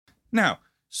Now,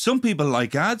 some people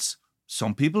like ads,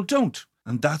 some people don't,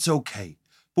 and that's okay.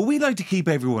 But we like to keep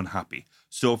everyone happy.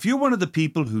 So if you're one of the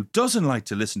people who doesn't like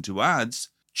to listen to ads,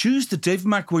 choose the David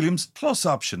McWilliams Plus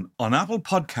option on Apple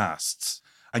Podcasts,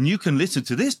 and you can listen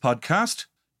to this podcast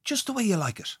just the way you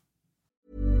like it.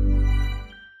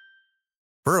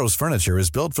 Burrow's furniture is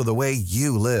built for the way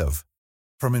you live.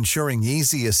 From ensuring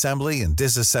easy assembly and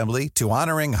disassembly to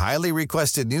honoring highly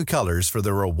requested new colors for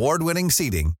their award-winning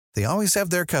seating, they always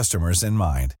have their customers in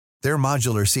mind. Their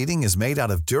modular seating is made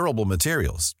out of durable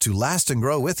materials to last and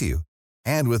grow with you.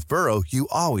 And with Burrow, you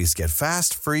always get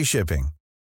fast, free shipping.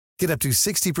 Get up to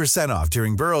 60% off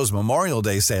during Burrow's Memorial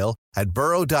Day sale at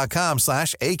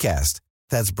burrow.com/ACAST.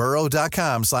 That's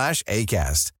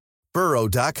burrow.com/ACAST.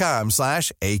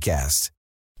 burrow.com/ACAST.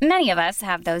 Many of us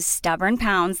have those stubborn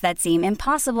pounds that seem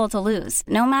impossible to lose,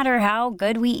 no matter how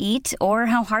good we eat or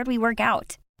how hard we work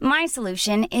out. My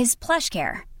solution is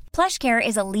PlushCare. PlushCare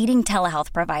is a leading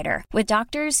telehealth provider with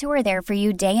doctors who are there for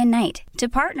you day and night to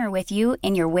partner with you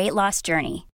in your weight loss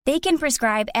journey. They can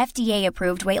prescribe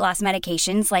FDA-approved weight loss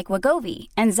medications like Wegovy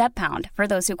and Zepbound for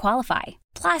those who qualify.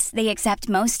 Plus, they accept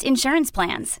most insurance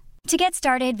plans. To get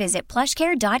started, visit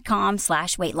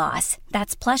plushcare.com/weightloss.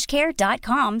 That's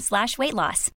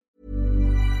plushcare.com/weightloss.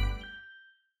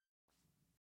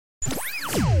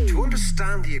 To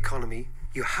understand the economy,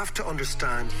 you have to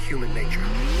understand human nature.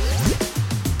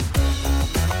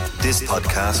 This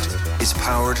podcast is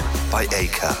powered by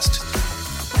Acast.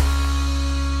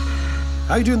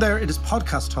 How you doing there? It is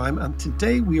podcast time, and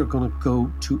today we are going to go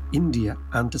to India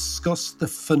and discuss the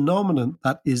phenomenon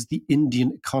that is the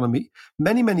Indian economy.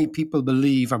 Many people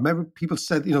believe, I remember people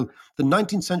said, the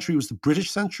 19th century was the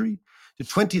British century, the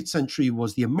 20th century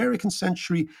was the American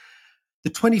century, the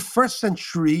 21st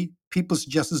century, people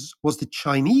suggested, was the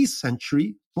Chinese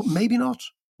century, but maybe not.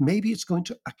 Maybe it's going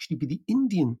to actually be the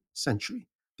Indian century,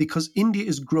 because India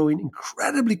is growing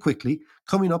incredibly quickly,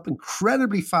 coming up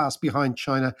incredibly fast behind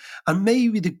China. And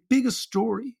maybe the biggest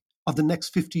story of the next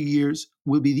 50 years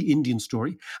will be the Indian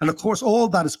story. And of course, all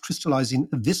that is crystallizing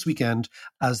this weekend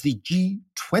as the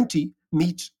G20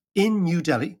 meet in New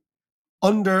Delhi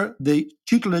under the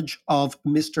tutelage of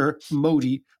Mr.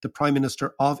 Modi, the Prime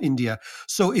Minister of India.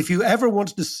 So if you ever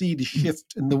wanted to see the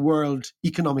shift in the world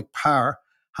economic power,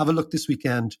 have a look this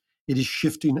weekend. It is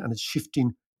shifting, and it's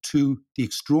shifting to the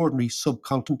extraordinary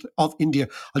subcontinent of India.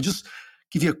 I'll just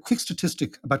give you a quick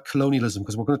statistic about colonialism,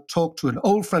 because we're going to talk to an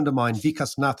old friend of mine,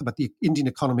 Vikas Nath, about the Indian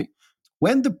economy.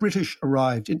 When the British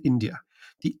arrived in India,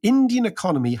 the Indian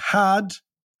economy had,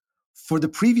 for the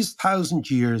previous 1,000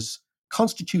 years,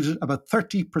 constituted about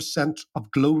 30%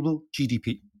 of global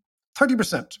GDP.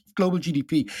 30% of global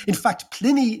GDP. In fact,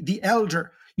 Pliny the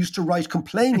Elder used to write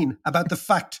complaining about the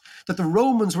fact that the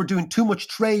Romans were doing too much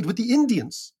trade with the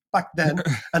Indians back then,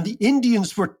 and the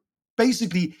Indians were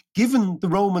basically given the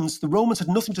Romans had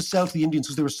nothing to sell to the Indians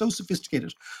because they were so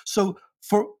sophisticated. So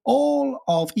for all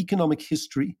of economic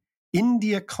history,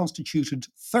 India constituted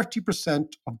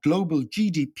 30% of global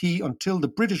GDP until the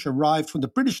British arrived. When the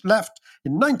British left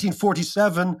in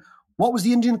 1947, what was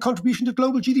the Indian contribution to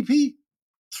global GDP?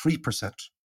 3%.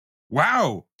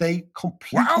 Wow. They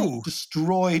completely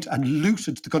destroyed and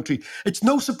looted the country. It's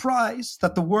no surprise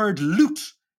that the word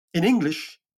loot in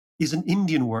English is an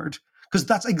Indian word, because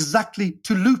that's exactly,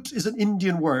 to loot is an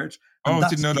Indian word. And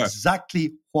that's didn't know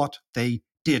exactly what they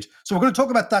did. So we're going to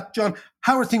talk about that, John.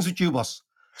 How are things with you, boss?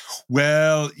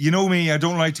 Well, you know me, I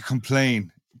don't like to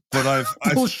complain, but I've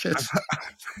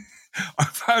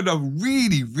had a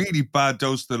really, really bad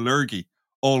dose of allergy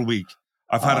all week.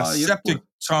 I've had a septic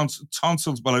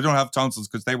tonsils. Well, I don't have tonsils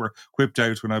because they were whipped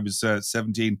out when I was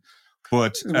 17.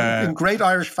 But in great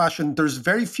Irish fashion, there's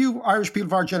very few Irish people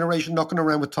of our generation knocking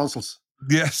around with tonsils.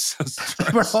 Yes,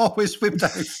 they were always whipped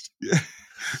out. Yeah.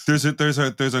 There's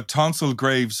a tonsil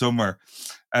grave somewhere.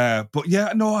 But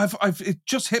yeah, no, it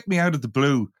just hit me out of the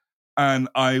blue, and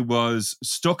I was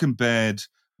stuck in bed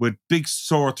with big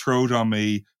sore throat on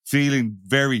me, feeling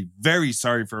very, very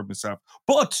sorry for myself.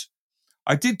 But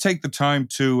I did take the time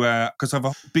to, because I have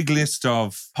a big list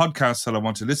of podcasts that I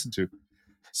want to listen to.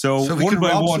 So we one can by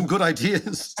rob one, some good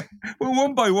ideas. Well,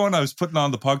 one by one, I was putting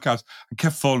on the podcast and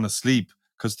kept falling asleep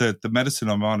because the medicine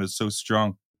I'm on is so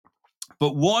strong.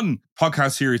 But one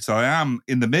podcast series that I am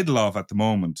in the middle of at the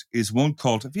moment is one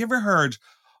called, have you ever heard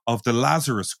of the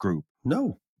Lazarus Group?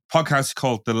 No. Podcast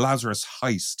called The Lazarus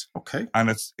Heist. Okay.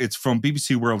 And it's from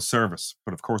BBC World Service,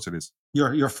 but of course it is.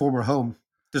 Your former home.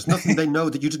 There's nothing they know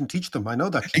that you didn't teach them. I know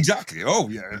that. Exactly. Oh,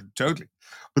 yeah, totally.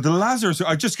 But the Lazarus,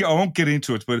 I won't get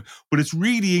into it, but it's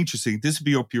really interesting. This will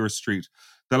be up your street.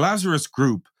 The Lazarus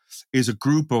Group is a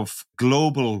group of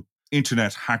global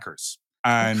internet hackers.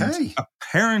 And Okay.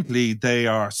 apparently they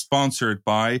are sponsored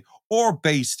by or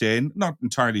based in, not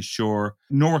entirely sure,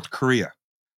 North Korea.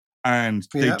 And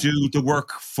they Yeah. do the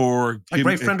work for A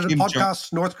great friend of the Kim Jong.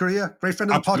 podcast, North Korea. Great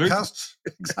friend of Absolutely. the podcast.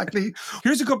 Exactly.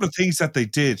 Here's a couple of things that they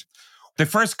did. They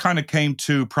first kind of came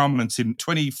to prominence in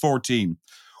 2014.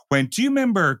 When, do you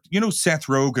remember, Seth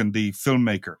Rogen, the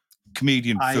filmmaker,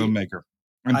 comedian filmmaker?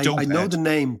 And I know Dopehead? the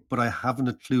name, but I haven't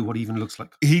a clue what it even looks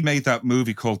like. He made that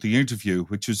movie called The Interview,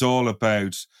 which was all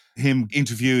about him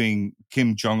interviewing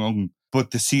Kim Jong-un,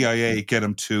 but the CIA get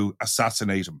him to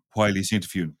assassinate him while he's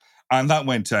interviewing. And that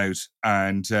went out,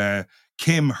 and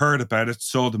Kim heard about it,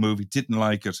 saw the movie, didn't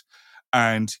like it,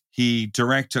 and he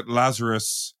directed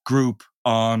Lazarus Group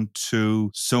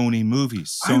onto Sony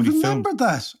Movies, Sony I remember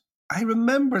that. I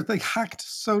remember they hacked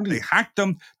Sony. They hacked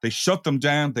them, they shut them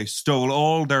down, they stole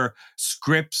all their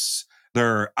scripts,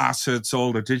 their assets,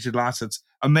 all their digital assets.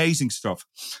 Amazing stuff.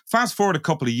 Fast forward a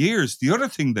couple of years, the other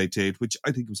thing they did, which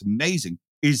I think was amazing,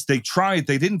 is they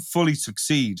didn't fully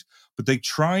succeed, but they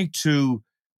tried to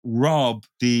rob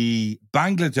the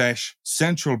Bangladesh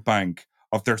Central Bank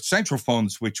of their central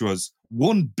funds, which was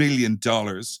 $1 billion,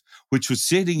 which was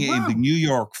sitting in the New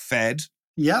York Fed.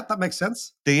 Yeah, that makes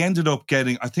sense. They ended up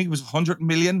getting, I think it was 100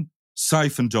 million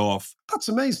siphoned off. That's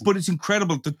amazing. But it's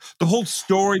incredible. The whole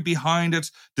story behind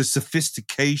it, the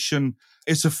sophistication,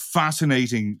 it's a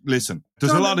fascinating listen.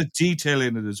 There's a lot of detail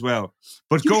in it as well.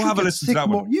 But go have a listen to that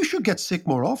one. You should get sick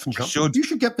more often, John. You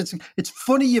should get sick. It's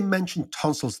funny you mentioned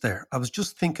tonsils there. I was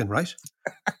just thinking, right?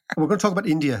 We're going to talk about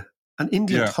India. And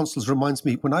Indian tonsils reminds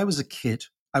me, when I was a kid,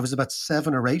 I was about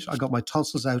 7 or 8. I got my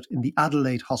tonsils out in the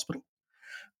Adelaide Hospital.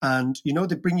 And,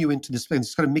 they bring you into this place.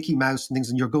 It's got a Mickey Mouse and things,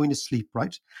 and you're going to sleep,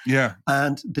 right? Yeah.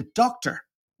 And the doctor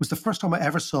was the first time I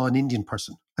ever saw an Indian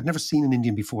person. I'd never seen an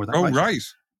Indian before that. Oh, right.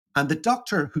 And the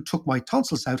doctor who took my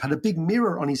tonsils out had a big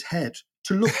mirror on his head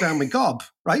to look down my gob,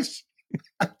 right?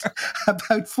 And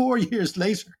about 4 years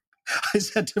later, I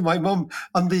said to my mum,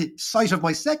 on the sight of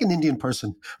my second Indian person,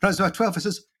 when I was about 12, I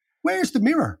says, "Where's the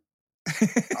mirror?"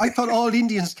 I thought all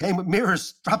Indians came with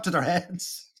mirrors strapped to their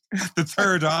heads. The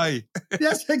third eye.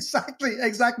 Yes, exactly.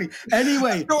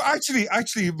 Anyway. No,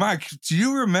 actually, Mac, do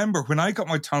you remember when I got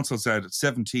my tonsils out at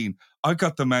 17, I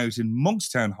got them out in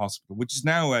Monkstown Hospital, which is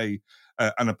now an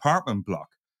apartment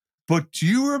block. But do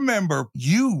you remember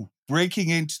you breaking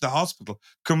into the hospital,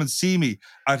 come and see me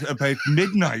at about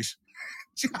midnight?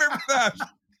 Do you remember that?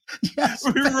 Yes.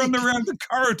 We were running around the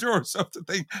corridors of the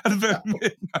thing at about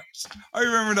midnight. I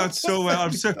remember that so well.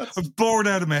 I'm bored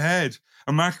out of my head.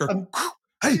 And Mac goes,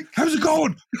 "Hey, how's it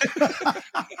going?"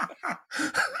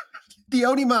 The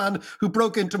only man who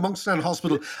broke into Monkstown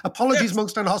Hospital. Apologies,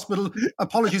 Monkstown Hospital.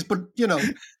 Apologies, but, you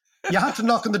had to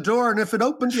knock on the door, and if it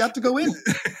opened, you had to go in.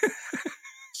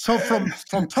 So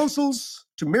from tonsils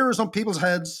to mirrors on people's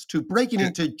heads to breaking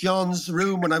into John's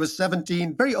room when I was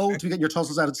 17, very old to be getting your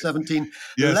tonsils out at 17.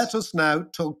 Yes. Let us now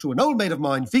talk to an old mate of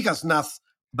mine, Vikas Nath,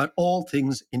 about all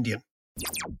things Indian.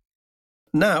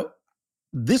 Now,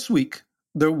 this week,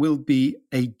 there will be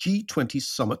a G20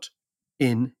 summit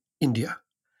in India.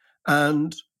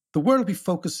 And the world will be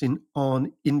focusing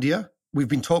on India. We've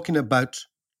been talking about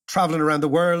traveling around the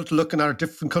world, looking at our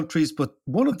different countries, but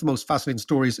one of the most fascinating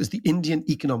stories is the Indian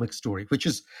economic story, which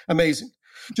is amazing.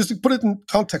 Just to put it in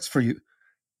context for you,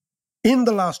 in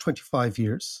the last 25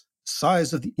 years,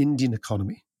 size of the Indian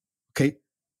economy, okay,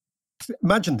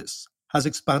 imagine this, has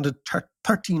expanded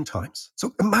 13 times.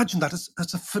 So imagine that.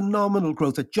 It's a phenomenal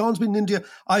growth. John's been in India,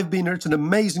 I've been there. It's an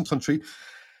amazing country.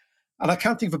 And I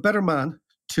can't think of a better man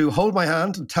to hold my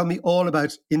hand and tell me all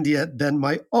about India than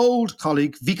my old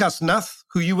colleague, Vikas Nath,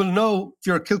 who you will know if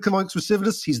you're a Kilcomox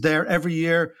recidivist. He's there every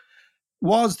year,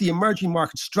 was the emerging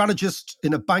market strategist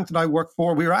in a bank that I work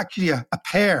for. We were actually a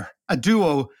pair, a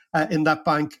duo in that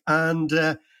bank. And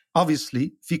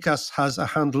obviously, Vikas has a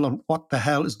handle on what the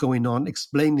hell is going on,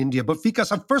 explain India. But Vikas,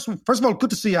 first of all, good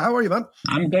to see you. How are you, man?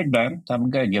 I'm good, man. I'm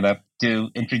good. To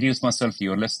introduce myself to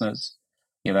your listeners,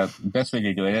 best way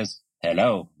to do it is,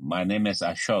 hello, my name is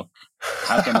Ashok.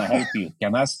 How can I help you?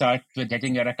 Can I start with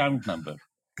getting your account number?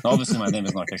 Obviously, my name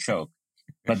is not Ashok.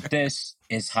 But this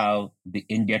is how the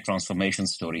India transformation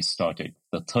story started.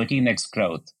 The 13x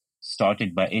growth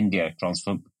started by India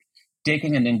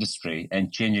taking an industry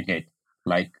and changing it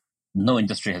like no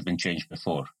industry has been changed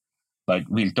before. But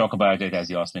we'll talk about it as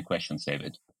you ask me questions,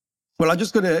 David. Well, I'm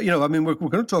just going to, we're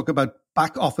going to talk about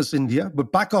back office India,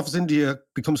 but back office India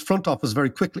becomes front office very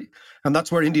quickly. And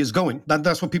that's where India is going.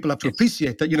 That's what people have to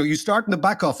appreciate, that, you start in the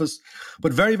back office,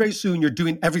 but very, very soon you're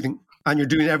doing everything, and you're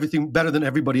doing everything better than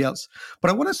everybody else.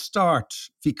 But I want to start,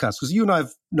 Vikas, because you and I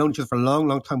have known each other for a long,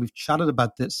 long time. We've chatted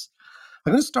about this.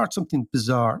 I'm going to start something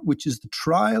bizarre, which is the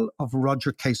trial of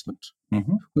Roger Casement,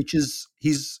 which is,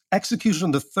 he's executed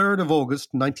on the 3rd of August,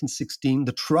 1916.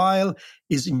 The trial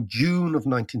is in June of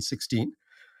 1916.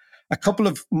 A couple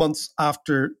of months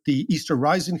after the Easter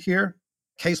Rising here,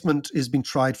 Casement is being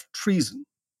tried for treason.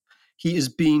 He is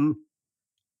being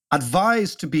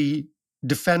advised to be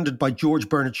defended by George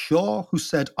Bernard Shaw, who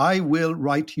said, I will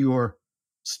write your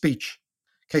speech.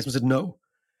 Casement said no.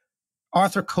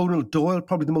 Arthur Conan Doyle,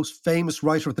 probably the most famous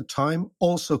writer at the time,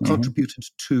 also contributed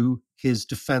to his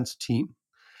defense team.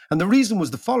 And the reason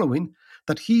was the following,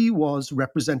 that he was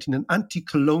representing an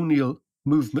anti-colonial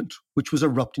movement which was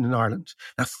erupting in Ireland.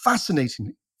 Now,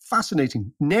 fascinating,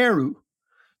 Nehru,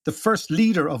 the first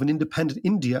leader of an independent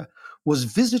India, was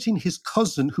visiting his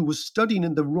cousin who was studying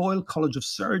in the Royal College of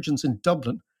Surgeons in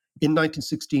Dublin in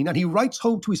 1916. And he writes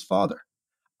home to his father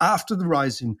after the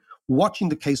Rising, watching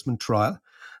the Casement trial.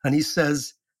 And he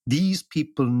says, these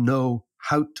people know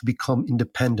how to become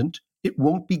independent. It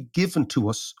won't be given to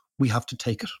us. We have to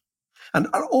take it. And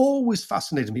it always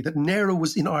fascinated me that Nehru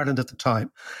was in Ireland at the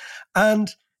time. And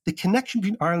the connection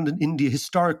between Ireland and India,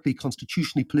 historically,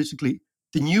 constitutionally, politically,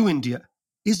 the new India,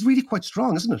 is really quite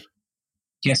strong, isn't it?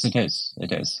 Yes, it is.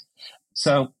 It is.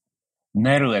 So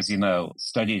Nehru, as you know,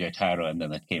 studied at Harrow and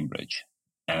then at Cambridge.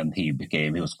 And he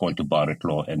was called to bar at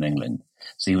law in England.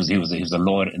 So he was a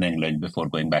lawyer in England before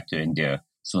going back to India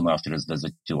soon after his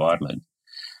visit to Ireland.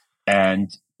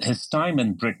 And his time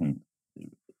in Britain,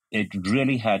 it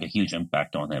really had a huge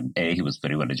impact on him. He was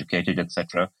very well educated,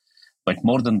 etc. But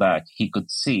more than that, he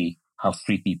could see how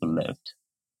free people lived.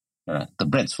 The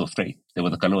Brits were free. They were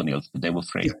the colonials, but they were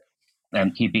free. Yeah.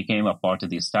 And he became a part of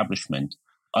the establishment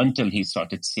until he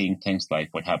started seeing things like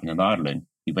what happened in Ireland.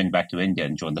 He went back to India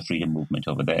and joined the freedom movement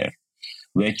over there,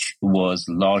 which was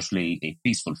largely a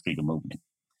peaceful freedom movement.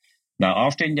 Now,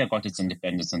 after India got its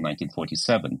independence in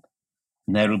 1947,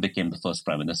 Nehru became the first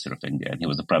Prime Minister of India, and he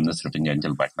was the Prime Minister of India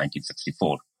until about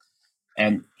 1964.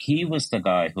 And he was the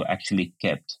guy who actually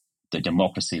kept the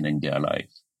democracy in India alive.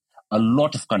 A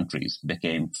lot of countries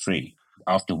became free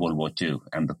after World War II,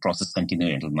 and the process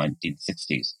continued until the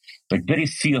 1960s. But very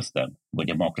few of them were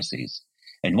democracies.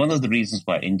 And one of the reasons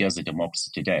why India is a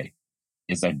democracy today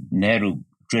is that Nehru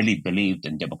really believed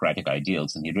in democratic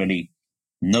ideals, and he really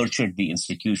nurtured the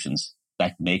institutions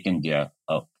that make India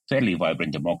a fairly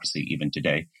vibrant democracy even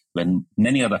today, when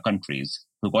many other countries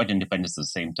who got independence at the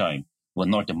same time were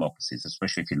not democracies,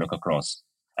 especially if you look across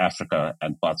Africa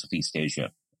and parts of East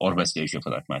Asia, or West Asia for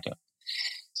that matter.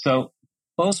 So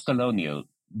post-colonial,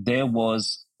 there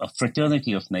was a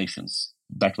fraternity of nations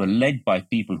that were led by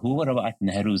people who were about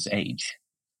Nehru's age,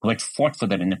 who had fought for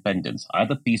their independence,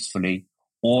 either peacefully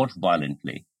or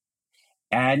violently.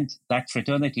 And that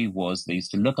fraternity they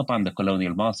used to look upon the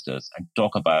colonial masters and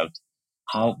talk about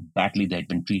how badly they had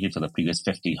been treated for the previous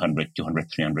 50, 100,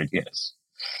 200, 300 years.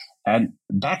 And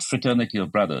that fraternity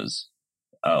of brothers,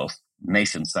 of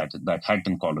nations that had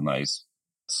been colonized,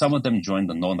 some of them joined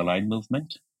the non-aligned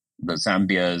movement. The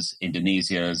Zambias,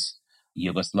 Indonesias,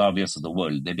 Yugoslavias of the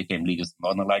world, they became leaders of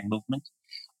the non-aligned movement.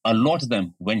 A lot of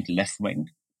them went left-wing.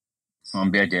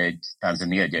 Zambia did,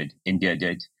 Tanzania did, India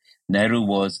did. Nehru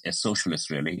was a socialist,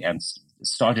 really, and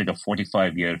started a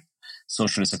 45-year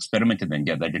socialist experiment in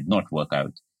India that did not work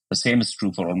out. The same is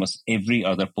true for almost every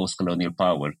other post-colonial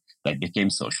power that became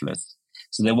socialist.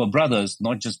 So there were brothers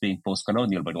not just being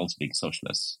post-colonial, but also being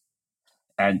socialists.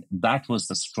 And that was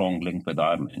the strong link with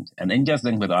Ireland. And India's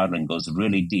link with Ireland goes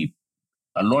really deep.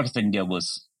 A lot of India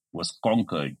was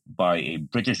conquered by a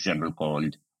British general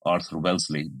called Arthur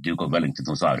Wellesley, Duke of Wellington,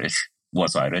 was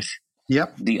Irish.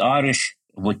 Yep. The Irish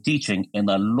were teaching in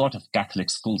a lot of Catholic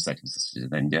schools that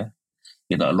existed in India.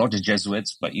 A lot of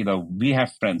Jesuits, but, we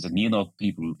have friends and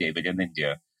people, David, in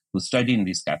India who study in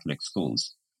these Catholic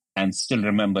schools and still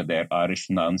remember their Irish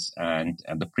nuns and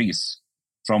the priests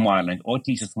from Ireland or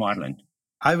teachers from Ireland.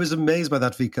 I was amazed by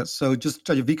that, Vikas. So just to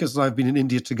tell you, Vikas and I have been in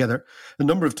India together a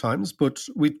number of times, but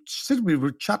we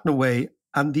were chatting away,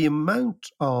 and the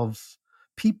amount of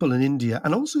people in India,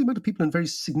 and also the amount of people in very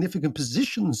significant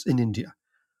positions in India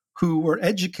who were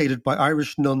educated by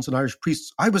Irish nuns and Irish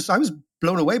priests, I was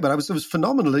blown away, but it was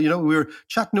phenomenal. We were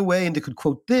chatting away and they could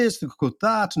quote this, they could quote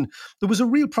that, and there was a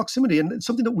real proximity, and it's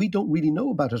something that we don't really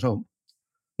know about at home.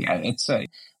 Yeah, it's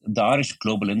the Irish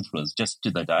global influence just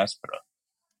to the diaspora.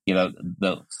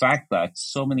 The fact that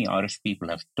so many Irish people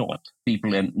have taught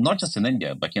people not just in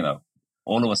India, but,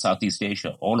 all over Southeast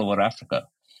Asia, all over Africa.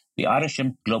 The Irish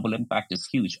global impact is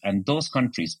huge. And those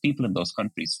countries, people in those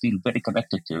countries feel very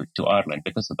connected to Ireland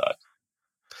because of that.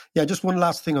 Yeah, just one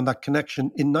last thing on that connection.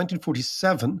 In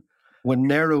 1947, when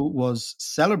Nehru was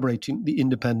celebrating the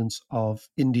independence of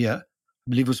India, I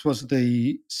believe it was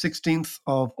the 16th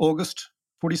of August,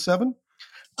 47.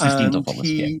 15th of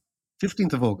August,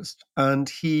 15th of August. And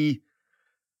he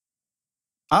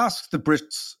asked the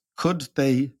Brits, could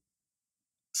they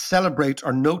celebrate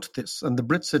or note this? And the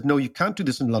Brits said, no, you can't do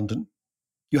this in London.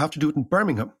 You have to do it in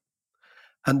Birmingham.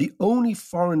 And the only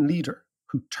foreign leader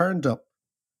who turned up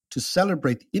to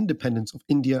celebrate the independence of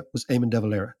India was Eamon de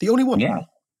Valera. The only one. Yeah.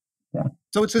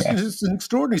 So it's an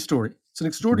extraordinary story. It's an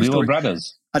extraordinary story. We were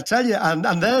brothers. I tell you, and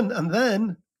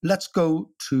then let's go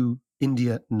to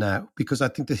India now, because I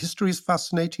think the history is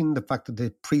fascinating. The fact that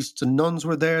the priests and nuns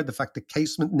were there, the fact that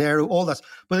Casement, Nehru, all that.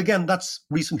 But again, that's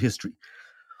recent history.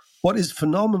 What is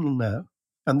phenomenal now,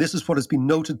 and this is what has been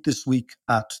noted this week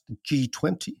at the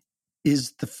G20,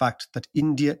 is the fact that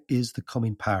India is the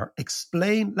coming power.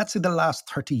 Explain, let's say, the last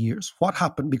 30 years. What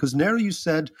happened? Because Nehru, you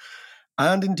said,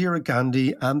 and Indira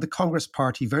Gandhi and the Congress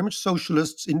Party, very much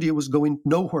socialists, India was going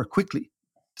nowhere quickly,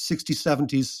 60s,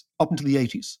 70s, up into the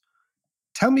 80s.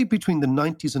 Tell me between the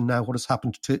 90s and now what has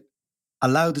happened to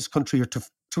allow this country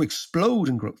to explode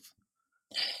in growth.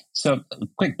 So,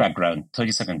 quick background,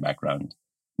 30-second background.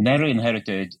 Nehru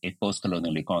inherited a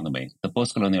post-colonial economy. The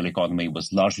post-colonial economy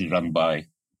was largely run by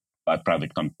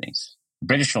private companies,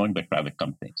 British-owned but private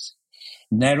companies.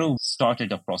 Nehru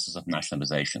started a process of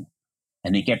nationalization,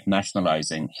 and he kept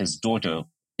nationalizing. His daughter,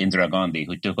 Indira Gandhi,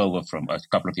 who took over from a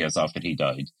couple of years after he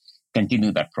died,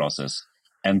 continued that process.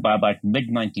 And by about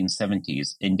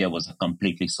mid-1970s, India was a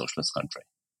completely socialist country.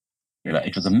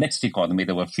 It was a mixed economy.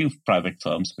 There were a few private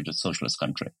firms, but it was a socialist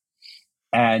country.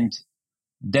 And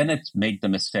then it made the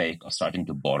mistake of starting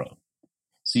to borrow.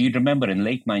 So you'd remember in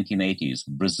late 1980s,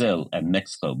 Brazil and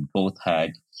Mexico both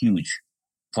had huge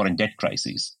foreign debt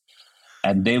crises.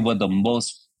 And they were the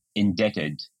most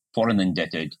indebted, foreign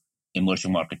indebted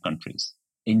emerging market countries.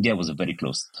 India was a very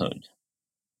close third.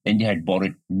 India had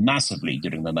borrowed massively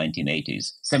during the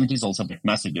 1980s, 70s also, but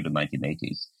massively during the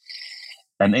 1980s.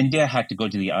 And India had to go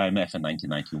to the IMF in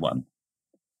 1991.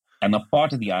 And a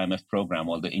part of the IMF program,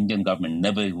 although the Indian government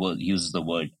never uses the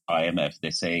word IMF, they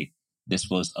say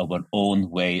this was our own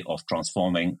way of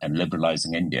transforming and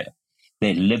liberalizing India.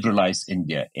 They liberalized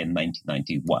India in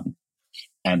 1991.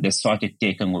 And they started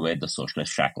taking away the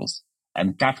socialist shackles.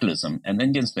 And capitalism, and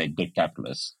Indians were good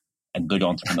capitalists and good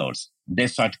entrepreneurs. They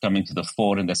started coming to the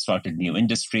fore and they started new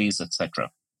industries,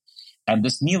 etc. And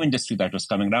this new industry that was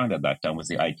coming around at that time was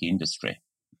the IT industry,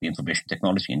 the information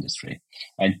technology industry.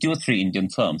 And 2 or 3 Indian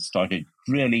firms started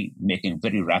really making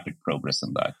very rapid progress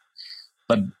in that.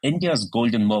 But India's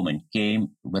golden moment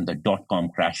came when the dot-com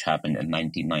crash happened in the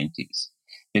 1990s.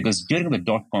 Because during the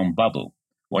dot-com bubble,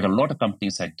 what a lot of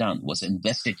companies had done was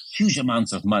invested huge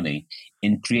amounts of money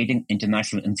in creating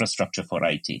international infrastructure for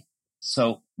IT.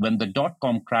 So when the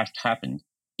dot-com crash happened,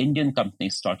 Indian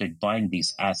companies started buying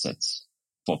these assets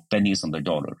for pennies on the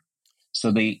dollar. So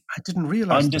I didn't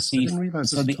realize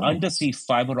the undersea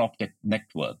fiber optic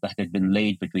network that had been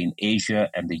laid between Asia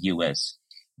and the US,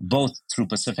 both through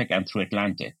Pacific and through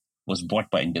Atlantic, was bought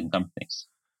by Indian companies.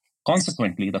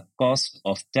 Consequently, the cost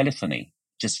of telephony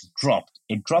just dropped.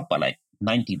 It dropped by like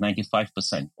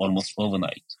 90-95% almost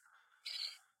overnight.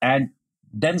 And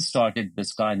then started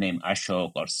this guy named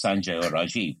Ashok or Sanjay or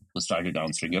Rajiv who started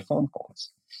answering your phone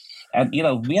calls. And,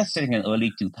 we are sitting in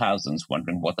early 2000s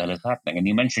wondering what the hell is happening. And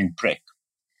you mentioned BRIC.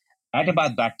 At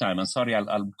about that time, I'm sorry,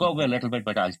 I'll go away a little bit,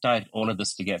 but I'll tie all of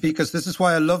this together. Because this is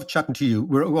why I love chatting to you.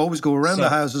 We always go around the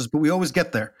houses, but we always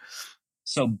get there.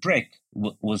 So BRIC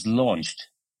was launched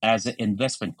as an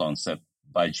investment concept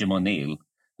by Jim O'Neill,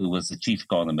 who was the chief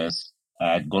economist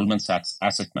at Goldman Sachs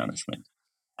Asset Management.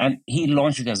 And he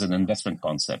launched it as an investment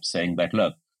concept, saying that,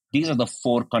 look, these are the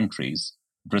 4 countries,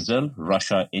 Brazil,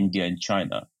 Russia, India, and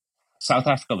China. South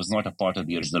Africa was not a part of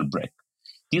the original BRIC.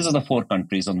 These are the 4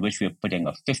 countries on which we are putting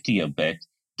a 50-year bet.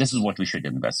 This is what we should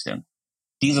invest in.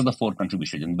 These are the 4 countries we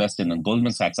should invest in. And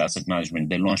Goldman Sachs Asset Management,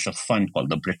 they launched a fund called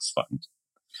the BRICS Fund.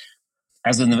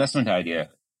 As an investment idea,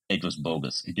 it was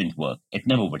bogus. It didn't work. It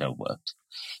never would have worked.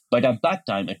 But at that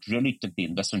time, it really took the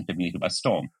investment community by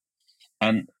storm.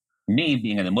 And me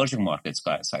being an emerging markets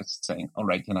guy, I started saying, all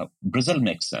right, Brazil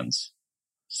makes sense.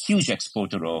 Huge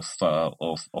exporter of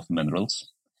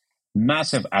minerals,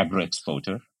 massive agro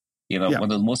exporter, one of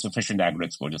the most efficient agro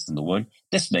exporters in the world.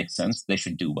 This makes sense. They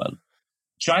should do well.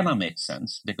 China makes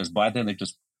sense because by then it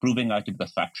was proving out to be the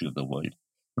factory of the world.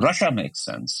 Russia makes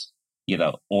sense.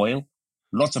 Oil,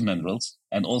 lots of minerals,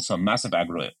 and also a massive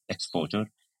agro exporter,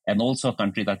 and also a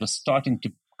country that was starting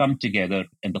to come together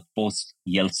in the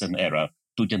post-Yeltsin era.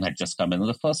 Putin had just come in. And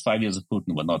the first 5 years of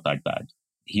Putin were not that bad.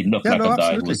 He looked like a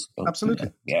guy who was...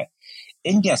 Absolutely. Yeah.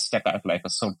 India stuck out like a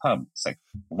sore thumb. It's like,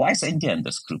 why is India in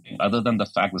this grouping, other than the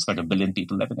fact it's got 1 billion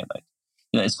people living in it?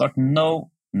 It's got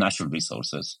no natural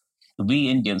resources. We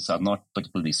Indians are not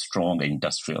particularly strong and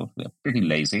industrial. We're pretty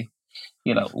lazy.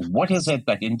 What is it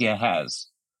that India has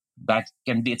that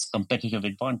can be its competitive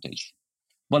advantage?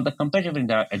 Well, the competitive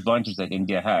advantage that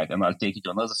India had, and I'll take you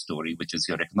to another story, which is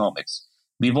your economics.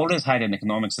 We've always had in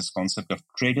economics this concept of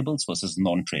tradables versus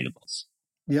non-tradables.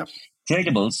 Yeah.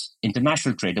 Tradables,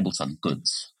 international tradables are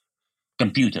goods,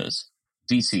 computers,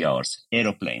 VCRs,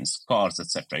 aeroplanes, cars,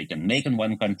 etc. You can make in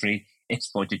one country,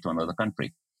 export it to another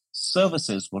country.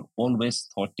 Services were always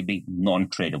thought to be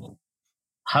non-tradable.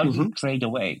 How do you trade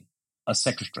away a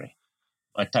secretary,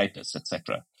 a typist,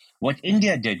 etc.? What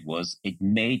India did was it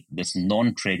made this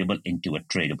non-tradable into a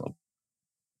tradable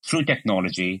through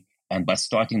technology and by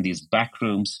starting these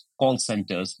backrooms, call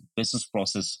centers, business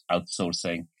process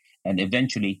outsourcing, and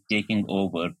eventually taking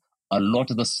over a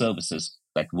lot of the services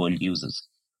that world uses,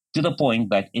 to the point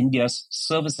that India's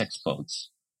service exports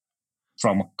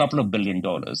from a couple of $1 billion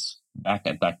back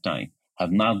at that time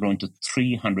have now grown to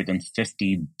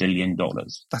 $350 billion.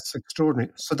 That's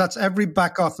extraordinary. So that's every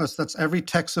back office, that's every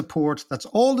tech support, that's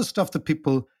all the stuff that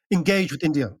people engage with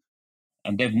India.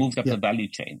 And they've moved up the value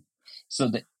chain. So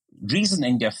the reason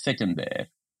India fit in there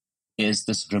is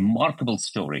this remarkable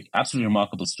story, absolutely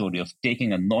remarkable story of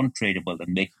taking a non-tradable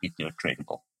and making it into a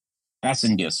tradable. That's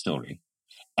India's story.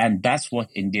 And that's what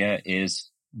India is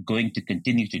going to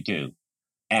continue to do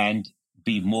and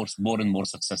be more and more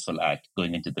successful at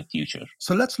going into the future.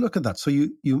 So let's look at that. So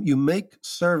you make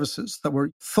services that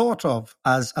were thought of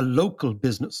as a local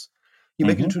business. You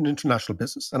make it into an international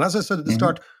business. And as I said at the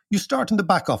start, you start in the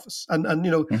back office. And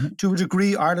to a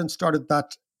degree, Ireland started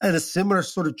that at a similar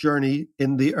sort of journey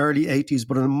in the early 80s,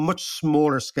 but on a much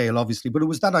smaller scale, obviously. But it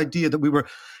was that idea that we were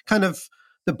kind of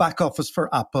the back office for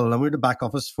Apple and we're the back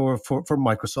office for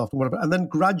Microsoft and whatever. And then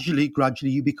gradually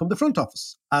you become the front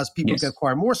office as people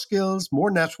acquire more skills,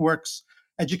 more networks,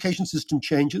 education system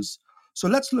changes. So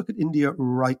let's look at India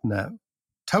right now.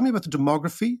 Tell me about the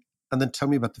demography and then tell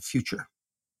me about the future.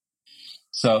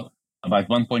 So about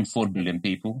 1.4 billion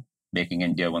people, making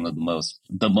India one of the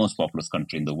most populous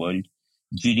country in the world.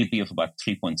 GDP of about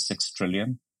 3.6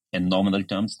 trillion in nominal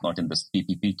terms, not in the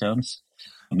PPP terms,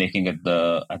 making it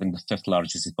the fifth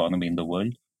largest economy in the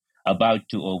world, about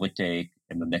to overtake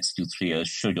in the next 2-3 years,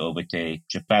 should overtake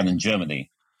Japan and Germany,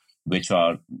 which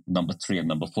are number 3 and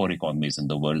number 4 economies in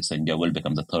the world. So India will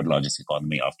become the third largest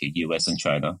economy after US and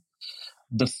China.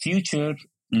 The future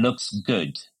looks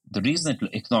good. The reason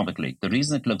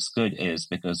it looks good is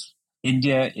because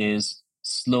India is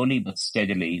slowly but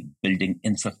steadily building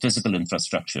physical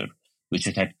infrastructure, which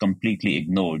it had completely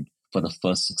ignored for the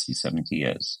first 60, 70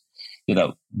 years.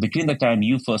 Between the time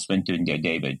you first went to India,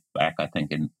 David, back, I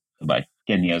think, in about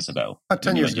 10 years ago. About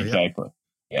 10 years ago, Jaipur.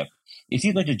 Yeah. If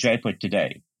you go to Jaipur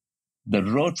today, the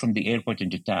road from the airport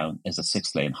into town is a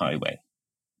 6-lane highway.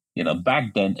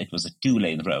 Back then it was a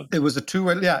 2-lane road. It was a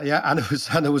 2-way,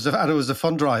 and it was a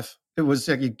fun drive. It was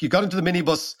you got into the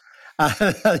minibus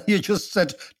and you just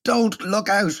said, "Don't look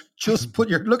out, just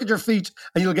look at your feet,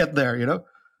 and you'll get there."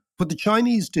 What the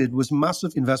Chinese did was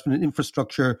massive investment in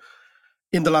infrastructure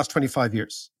in the last 25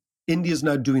 years. India is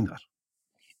now doing that.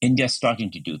 India's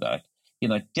starting to do that.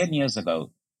 10 years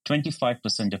ago,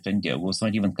 25% of India was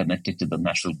not even connected to the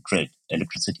national grid,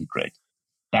 electricity grid.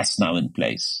 That's now in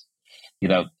place.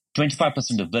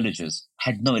 25% of villages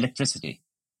had no electricity.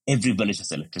 Every village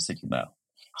has electricity now.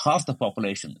 Half the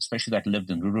population, especially that lived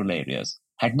in rural areas,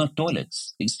 had no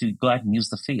toilets. They used to go out and use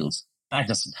the fields. That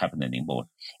doesn't happen anymore.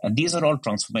 And these are all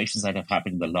transformations that have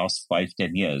happened in the last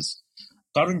 5-10 years.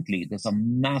 Currently, there's a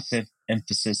massive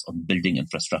emphasis on building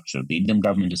infrastructure. The Indian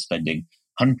government is spending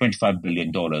 $125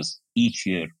 billion each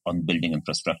year on building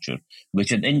infrastructure,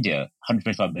 which in India,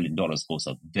 $125 billion goes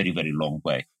a very, very long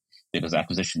way because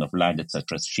acquisition of land,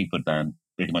 etc., is cheaper than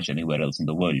pretty much anywhere else in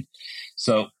the world.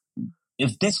 So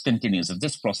if this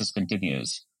process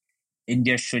continues,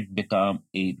 India should become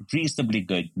a reasonably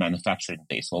good manufacturing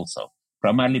base also,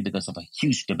 primarily because of a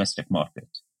huge domestic market.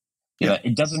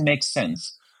 It doesn't make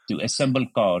sense to assemble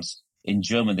cars in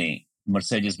Germany,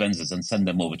 Mercedes-Benzes, and send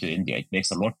them over to India. It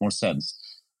makes a lot more sense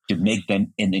to make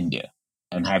them in India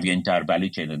and have your entire value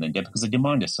chain in India because the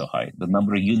demand is so high. The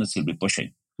number of units you'll be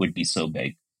pushing would be so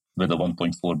big with a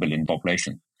 1.4 billion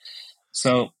population.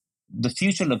 So the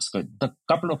future looks good. The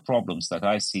couple of problems that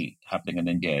I see happening in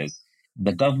India is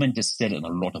the government is still in a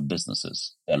lot of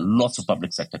businesses. There are lots of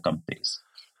public sector companies.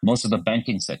 Most of the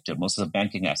banking sector, most of the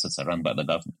banking assets are run by the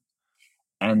government.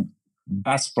 And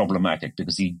that's problematic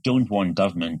because you don't want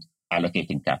government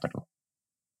allocating capital.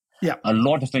 Yeah. A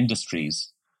lot of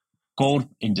industries, core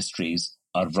industries,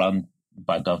 are run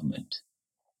by government.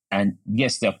 And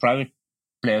yes, there are private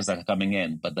players that are coming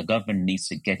in, but the government needs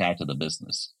to get out of the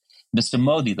business. Mr.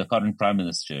 Modi, the current prime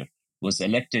minister, was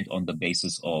elected on the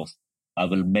basis of, I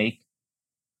will make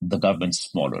the government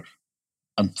smaller.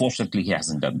 Unfortunately, he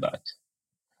hasn't done that.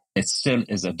 It still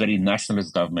is a very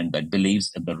nationalist government that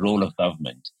believes in the role of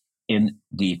government in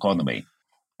the economy.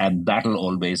 And that'll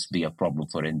always be a problem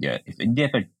for India. If India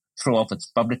could throw off its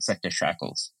public sector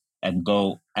shackles and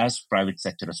go as private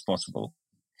sector as possible,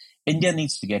 India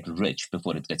needs to get rich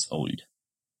before it gets old.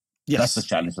 Yes. That's the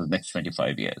challenge for the next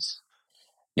 25 years.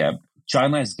 Yeah,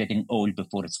 China is getting old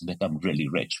before it's become really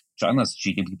rich. China's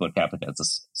GDP per capita is the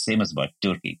same as about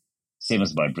Turkey, same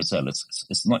as about Brazil.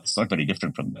 It's not very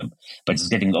different from them, but it's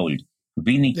getting old.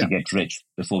 We need to get rich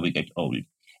before we get old.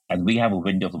 And we have a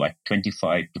window of about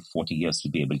 25 to 40 years to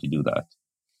be able to do that.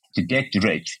 To get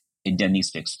rich, India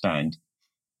needs to expand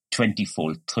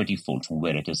 20-fold, 30-fold from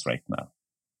where it is right now.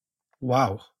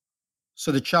 Wow.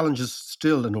 So the challenge is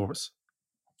still enormous.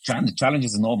 The challenge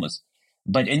is enormous.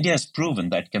 But India has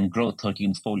proven that it can grow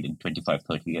 13-fold in 25,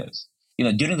 30 years.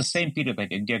 During the same period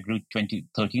that India grew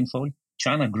 13-fold,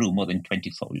 China grew more than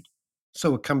 20-fold.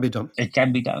 So it can be done. It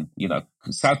can be done.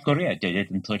 South Korea did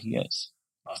it in 30 years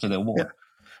after their war. Yeah.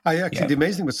 The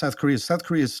amazing thing with South Korea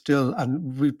is still,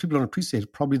 and people don't appreciate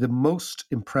it, probably the most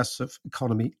impressive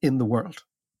economy in the world.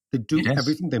 They do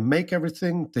everything. They make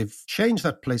everything. They've changed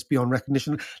that place beyond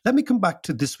recognition. Let me come back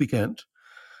to this weekend.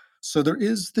 So there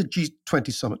is the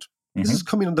G20 summit. Mm-hmm. This is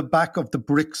coming on the back of the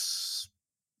BRICS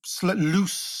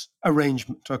loose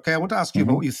arrangement. Okay, I want to ask you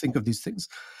about what you think of these things.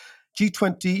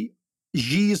 G20,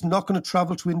 Xi is not going to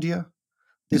travel to India.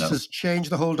 This has changed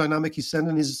the whole dynamic. He's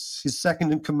sending his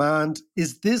second in command.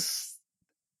 Is this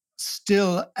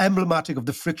still emblematic of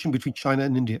the friction between China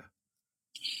and India?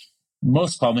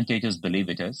 Most commentators believe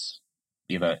it is.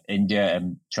 India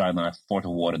and China fought a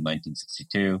war in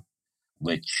 1962,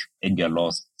 which India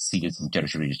lost, ceded some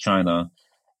territory to China,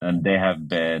 and they have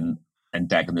been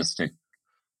antagonistic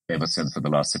ever since for the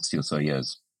last 60 or so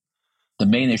years. The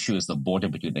main issue is the border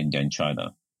between India and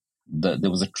China. There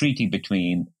was a treaty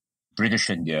between British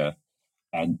India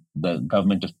and the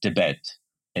government of Tibet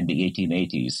in the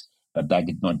 1880s, but that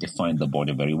did not define the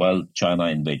border very well. China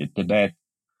invaded Tibet,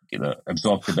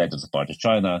 absorbed Tibet as a part of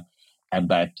China, and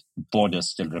that border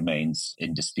still remains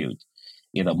in dispute.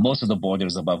 Most of the border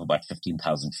is above about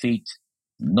 15,000 feet.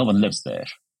 No one lives there.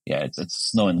 Yeah, it's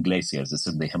snow and glaciers. It's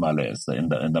in the Himalayas, in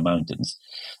the mountains.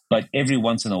 But every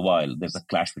once in a while, there's a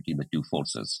clash between the two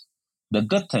forces. The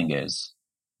good thing is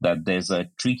that there's a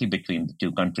treaty between the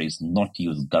two countries not to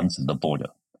use guns at the border.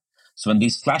 So when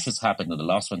these clashes happened, and the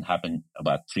last one happened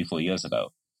about 3-4 years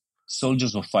ago,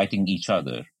 soldiers were fighting each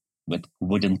other with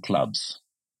wooden clubs,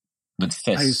 with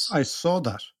fists. I saw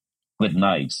that. With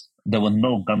knives. There were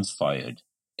no guns fired.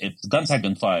 If guns had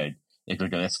been fired, it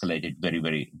would have escalated very,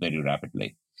 very, very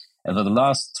rapidly. And for the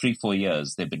last 3-4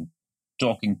 years, they've been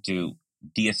talking to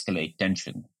de-escalate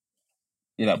tension.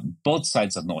 Both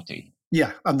sides are naughty.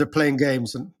 Yeah, and they're playing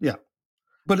games, and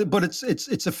but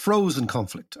it's a frozen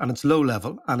conflict, and it's low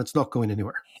level, and it's not going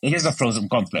anywhere. It is a frozen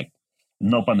conflict,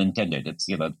 no pun intended. It's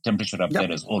temperature up there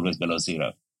is always below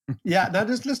zero. Yeah, now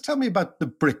let's tell me about the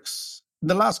BRICS. In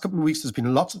the last couple of weeks, there's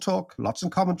been lots of talk, lots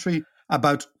of commentary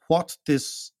about what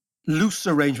this loose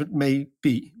arrangement may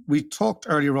be. We talked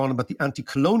earlier on about the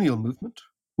anti-colonial movement,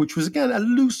 which was, again, a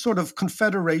loose sort of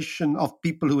confederation of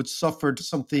people who had suffered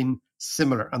something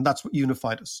similar, and that's what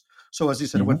unified us. So, as you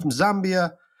said, it went from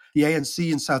Zambia, the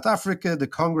ANC in South Africa, the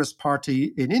Congress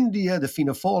Party in India, the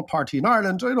Fianna Fáil Party in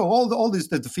Ireland, all these,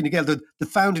 the Fine Gael, the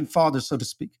founding fathers, so to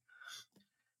speak.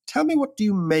 Tell me, what do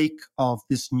you make of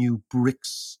this new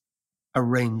BRICS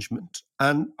arrangement?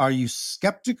 And are you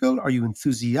skeptical? Are you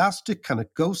enthusiastic? Can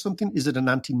it go something? Is it an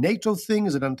anti-NATO thing?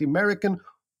 Is it anti-American?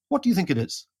 What do you think it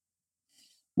is?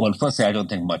 Well, firstly, I don't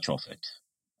think much of it.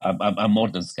 I'm more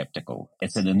than skeptical.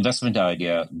 It's an investment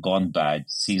idea gone bad,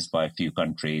 seized by a few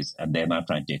countries, and they're now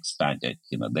trying to expand it.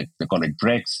 They call it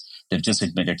BRICS. They've just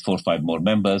admitted 4 or 5 more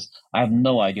members. I have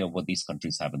no idea what these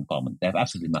countries have in common. They have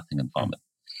absolutely nothing in common.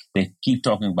 They keep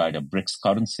talking about a BRICS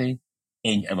currency.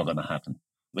 Ain't ever going to happen.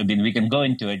 I mean, we can go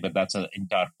into it, but that's an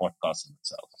entire podcast in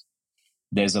itself.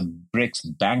 There's a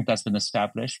BRICS bank that's been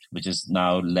established, which is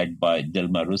now led by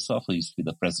Dilma Rousseff, who used to be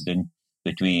the president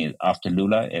after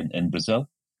Lula in Brazil.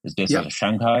 It's based out of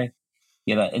Shanghai.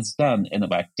 It's done in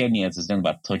about 10 years. It's done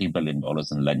about $30 billion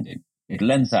in lending. It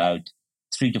lends out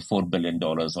 $3 to $4 billion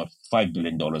or $5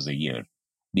 billion a year,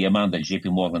 the amount that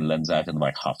JP Morgan lends out in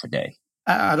about half a day.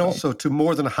 And also to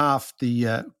more than half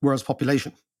the world's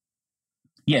population.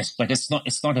 Yes, but it's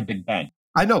not a big bank.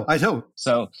 I know.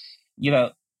 So,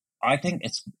 I think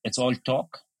it's all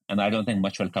talk, and I don't think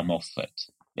much will come off it.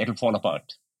 It'll fall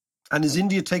apart. And is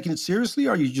India taking it seriously,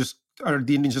 or are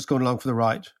the Indians just going along for the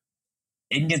ride?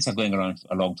 Indians are going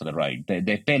along for the ride.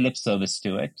 They pay lip service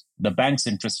to it. The bank's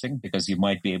interesting because you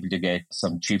might be able to get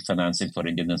some cheap financing for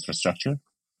Indian infrastructure.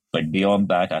 But beyond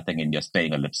that, I think India's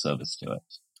paying a lip service to it.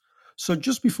 So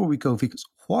just before we go, Vikas,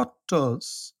 what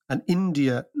does an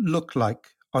India look like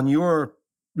on your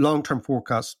long-term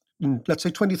forecast in, let's say,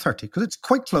 2030? Because it's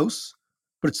quite close,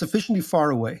 but it's sufficiently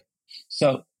far away.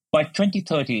 So by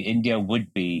 2030, India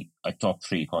would be a top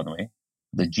 3 economy.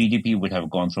 The GDP would have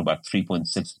gone from about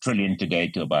 3.6 trillion today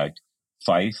to about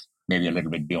 5, maybe a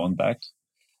little bit beyond that.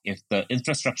 If the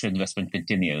infrastructure investment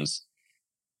continues,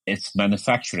 it's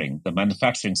manufacturing, the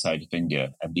manufacturing side of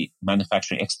India and the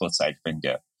manufacturing export side of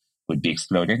India would be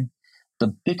exploding.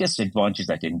 The biggest advantage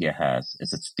that India has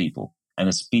is its people, and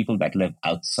it's people that live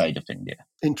outside of India.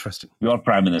 Interesting. Your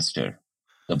Prime Minister,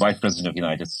 the Vice President of the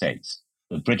United States,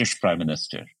 the British Prime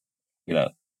Minister,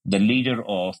 the leader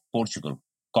of Portugal,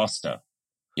 Costa,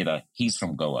 he's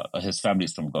from Goa, or his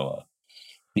family's from Goa.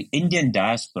 The Indian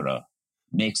diaspora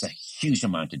makes a huge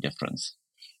amount of difference.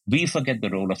 We forget the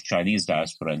role of Chinese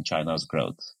diaspora in China's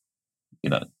growth.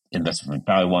 Investment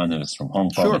from Taiwan, investment from Hong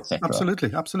Kong, etc.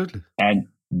 Absolutely. And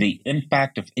the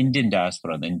impact of Indian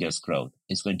diaspora on India's growth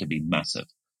is going to be massive.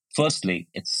 Firstly,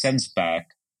 it sends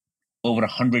back over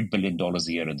 $100 billion a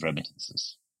year in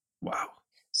remittances. Wow.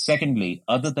 Secondly,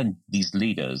 other than these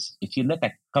leaders, if you look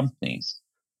at companies,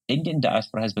 Indian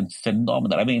diaspora has been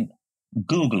phenomenal. I mean,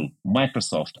 Google,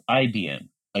 Microsoft, IBM,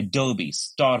 Adobe,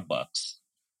 Starbucks,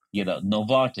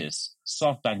 Novartis,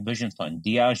 SoftBank Vision Fund,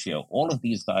 Diageo, all of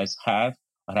these guys have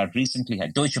recently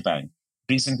had, Deutsche Bank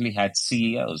recently had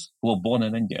CEOs who were born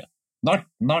in India.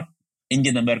 Not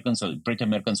Indian Americans or Brit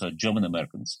Americans or German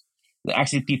Americans.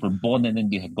 Actually, people born in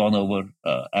India had gone over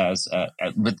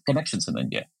with connections in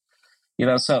India.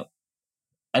 So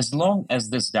as long as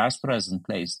this diaspora is in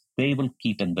place, they will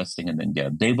keep investing in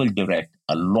India. They will direct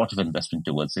a lot of investment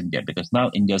towards India because now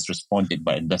India is responding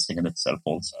by investing in itself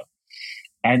also.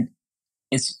 And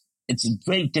it's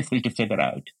very difficult to figure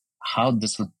out how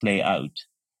this will play out.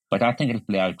 But I think it'll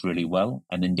play out really well,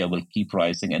 and India will keep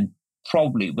rising and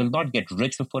probably will not get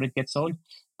rich before it gets old,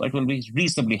 but will be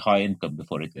reasonably high income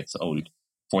before it gets old,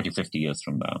 40, 50 years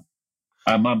from now.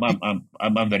 I'm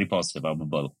very positive. I'm a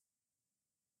bull.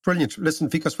 Brilliant. Listen,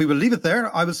 Vikas, we will leave it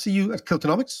there. I will see you at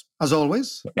Kiltonomics, as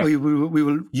always. Yeah. We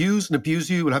will use and abuse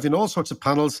you. We'll have you in all sorts of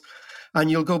panels,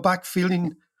 and you'll go back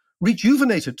feeling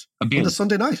rejuvenated on the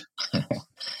Sunday night.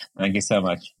 Thank you so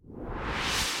much.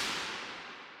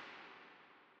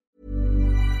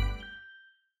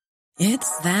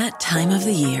 It's that time of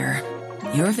the year.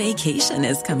 Your vacation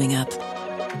is coming up.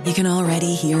 You can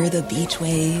already hear the beach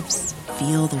waves,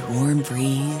 feel the warm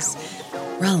breeze,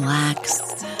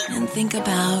 relax, and think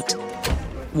about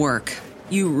work.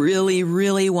 You really,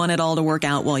 really want it all to work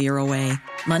out while you're away.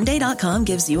 Monday.com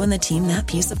gives you and the team that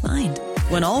peace of mind.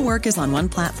 When all work is on one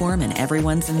platform and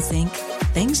everyone's in sync,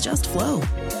 things just flow.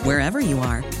 Wherever you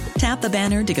are, tap the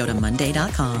banner to go to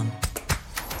Monday.com.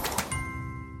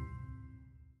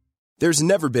 There's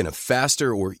never been a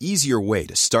faster or easier way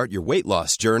to start your weight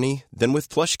loss journey than with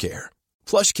PlushCare.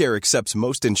 PlushCare accepts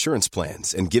most insurance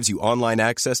plans and gives you online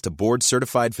access to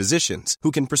board-certified physicians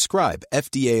who can prescribe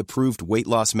FDA-approved weight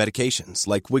loss medications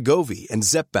like Wegovy and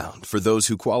Zepbound for those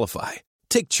who qualify.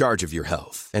 Take charge of your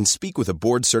health and speak with a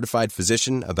board-certified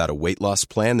physician about a weight loss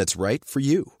plan that's right for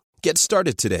you. Get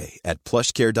started today at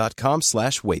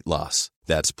plushcare.com/weight loss.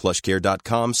 That's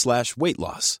plushcare.com/weight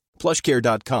loss.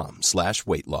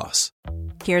 plushcare.com/weight loss.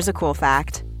 Here's a cool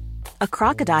fact. A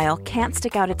crocodile can't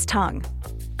stick out its tongue.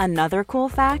 Another cool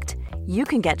fact, you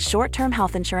can get short-term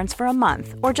health insurance for a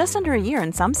month or just under a year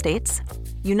in some states.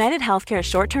 United Healthcare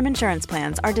short-term insurance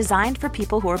plans are designed for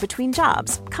people who are between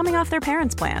jobs, coming off their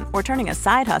parents' plan, or turning a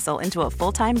side hustle into a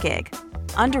full-time gig.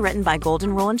 Underwritten by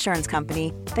Golden Rule Insurance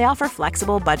Company, they offer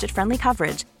flexible, budget-friendly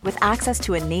coverage with access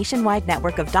to a nationwide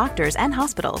network of doctors and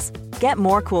hospitals. Get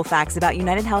more cool facts about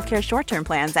United Healthcare short-term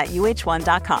plans at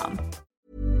uh1.com.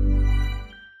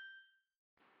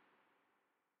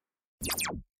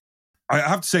 I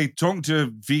have to say, talking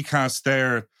to Vikas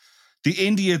there, the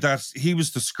India that he was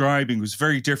describing was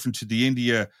very different to the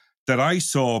India that I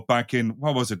saw back in,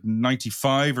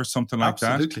 95 or something like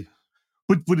that? Absolutely.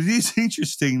 But it is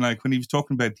interesting, like when he was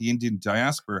talking about the Indian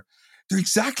diaspora, they're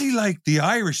exactly like the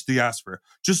Irish diaspora,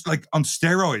 just like on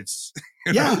steroids.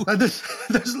 Yeah, and there's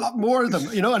a lot more of them,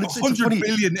 and it's 100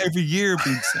 billion every year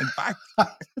being sent back.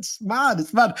 It's mad.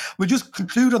 We'll just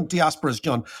conclude on diasporas,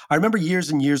 John. I remember years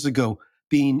and years ago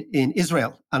being in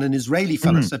Israel, and an Israeli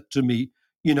fella said to me,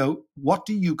 what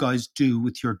do you guys do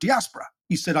with your diaspora?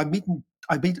 He said, I'm meeting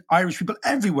meet Irish people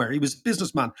everywhere. He was a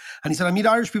businessman. And he said, I meet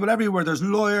Irish people everywhere. There's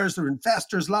lawyers, there are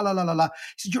investors, la, la, la, la, la.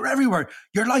 He said, you're everywhere.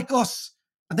 You're like us.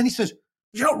 And then he said,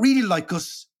 you're not really like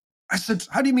us. I said,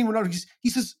 how do you mean we're not? He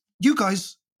says, you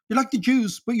guys, you're like the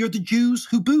Jews, but you're the Jews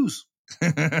who booze.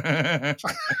 I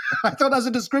thought as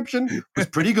a description was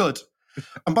pretty good.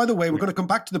 And by the way, we're going to come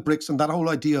back to the BRICS and that whole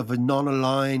idea of a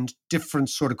non-aligned, different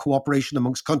sort of cooperation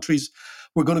amongst countries.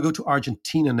 We're going to go to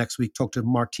Argentina next week, talk to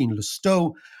Martin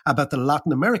Lusteau about the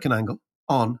Latin American angle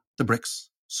on the BRICS.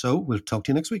 So we'll talk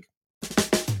to you next week.